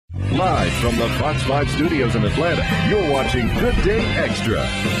Live from the Fox 5 studios in Atlanta, you're watching Good Day Extra.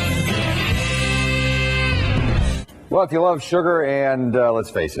 Well, if you love sugar, and let's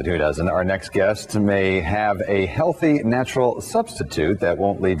face it, who doesn't? Our next guest may have a healthy, natural substitute that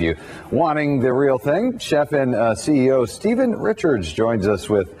won't leave you wanting the real thing. Chef and CEO Stephen Richards joins us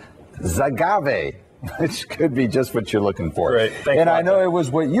with Xagave, which could be just what you're looking for. Great. And I know it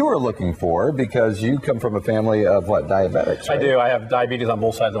was what you were looking for because you come from a family of what, diabetics, right? I do. I have diabetes on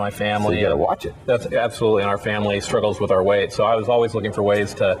both sides of my family. So you got to watch it. That's absolutely. And our family struggles with our weight. So I was always looking for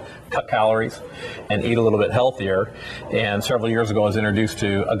ways to cut calories and eat a little bit healthier. And several years ago, I was introduced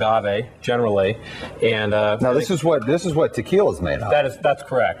to agave generally. And now this is what tequila is made of. That's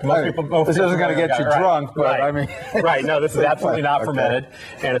correct. Most people. This isn't going to get you drunk, but right. I mean, right? No, this is absolutely not fermented,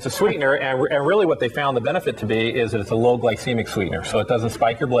 and it's a sweetener. And really, what they found the benefit to be is that it's a low glycemic sweetener, so it doesn't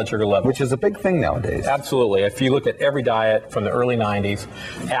spike your blood sugar level, which is a big thing nowadays. Absolutely. If you look at every diet from the early 90s,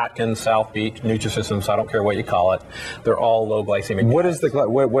 Atkins, South Beach, Nutrisystems, I don't care what you call it, they're all low glycemic. What is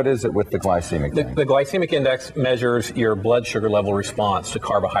what is it with the glycemic thing? The glycemic index measures your blood sugar level response to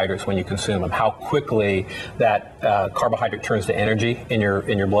carbohydrates when you consume them, how quickly that carbohydrate turns to energy in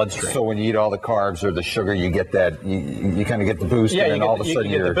your bloodstream. So when you eat all the carbs or the sugar, you get that, you kind of get the boost, and then all of a sudden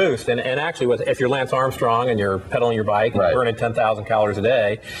you get the boost. And actually, if you're Lance Armstrong and you're pedaling your bike and you're burning 10,000 calories a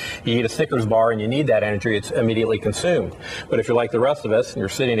day, you eat a Snickers bar and you need that energy, it's immediately consumed. But if you're like the rest of us and you're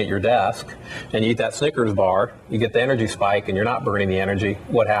sitting at your desk and you eat that Snickers bar, you get the energy spike and you're not burning the energy,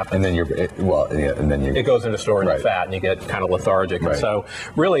 what happens? And then it goes into storage of fat and you get kind of lethargic. Right. And so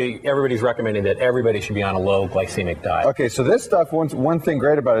really everybody's recommending that everybody should be on a low glycemic diet. Okay, so this stuff, one thing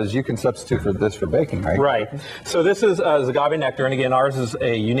great about it is you can substitute for this for baking, right? Right. So this is Xagave nectar, and again, ours is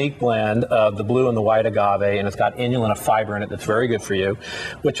a unique blend of the blue and the white agave, and it's got inulin, a fiber in it that's very good for you,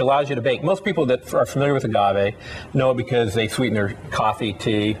 which allows you to bake. Most people that are familiar with agave know it because they sweeten their coffee,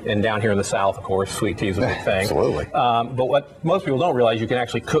 tea, and down here in the South, of course, sweet tea is a big thing. Absolutely. But what most people don't realize, you can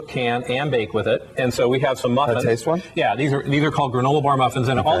actually cook, can, and bake with it. And so we have some muffins. Taste one? Yeah, these are called granola bar muffins,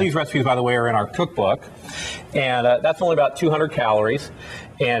 and all these recipes, by the way, are in our cookbook. And that's only about 200 calories,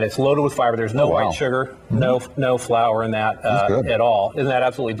 and it's loaded with fiber. There's no white sugar, no flour in that at all. Isn't that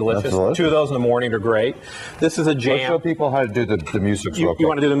absolutely delicious? Absolutely. 2 of those in the morning are great. This is a jam. Let's show people how to do the muesli. You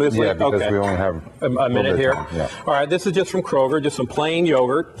want to do the muesli? Yeah, because okay. we only have a minute here. Yeah. All right, this is just from Kroger, just some plain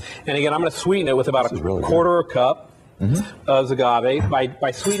yogurt. And again, I'm going to sweeten it with about a quarter of a cup of Xagave.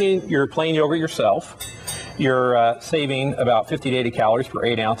 By sweetening your plain yogurt yourself, you're saving about 50 to 80 calories per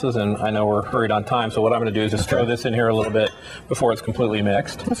 8 ounces, and I know we're hurried on time, so what I'm going to do is just throw this in here a little bit before it's completely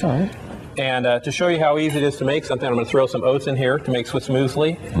mixed. That's all right. And to show you how easy it is to make something, I'm going to throw some oats in here to make Swiss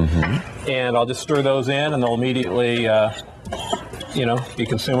muesli, and I'll just stir those in, and they'll immediately, be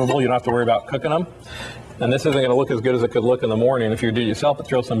consumable. You don't have to worry about cooking them. And this isn't going to look as good as it could look in the morning if you do it yourself, but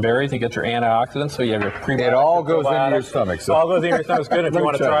throw some berries and get your antioxidants, so you have your prebiotics. It all goes into your stomach. So. It all goes into your stomach. It's good. If you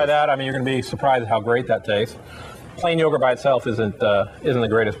want to try that, I mean, you're going to be surprised at how great that tastes. Plain yogurt by itself isn't the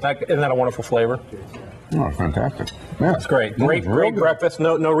greatest. Isn't that a wonderful flavor? Oh, fantastic. Yeah. It's great. Great breakfast.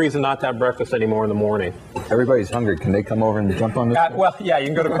 No reason not to have breakfast anymore in the morning. Everybody's hungry. Can they come over and jump on this? Well, yeah, you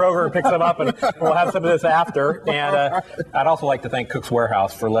can go to Kroger and pick some up, and we'll have some of this after. And I'd also like to thank Cook's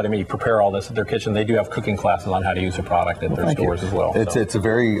Warehouse for letting me prepare all this at their kitchen. They do have cooking classes on how to use the product at their stores as well. It's a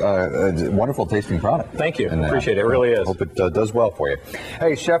very wonderful tasting product. Thank you. Appreciate it. It really is. Hope it does well for you.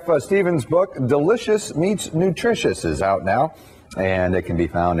 Hey, Chef Stephen's book, Delicious Meets Nutritious, is out now, and it can be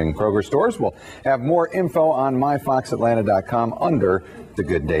found in Kroger stores. We'll have more info on myfoxatlanta.com under the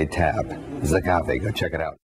Good Day tab. Xagave, go check it out.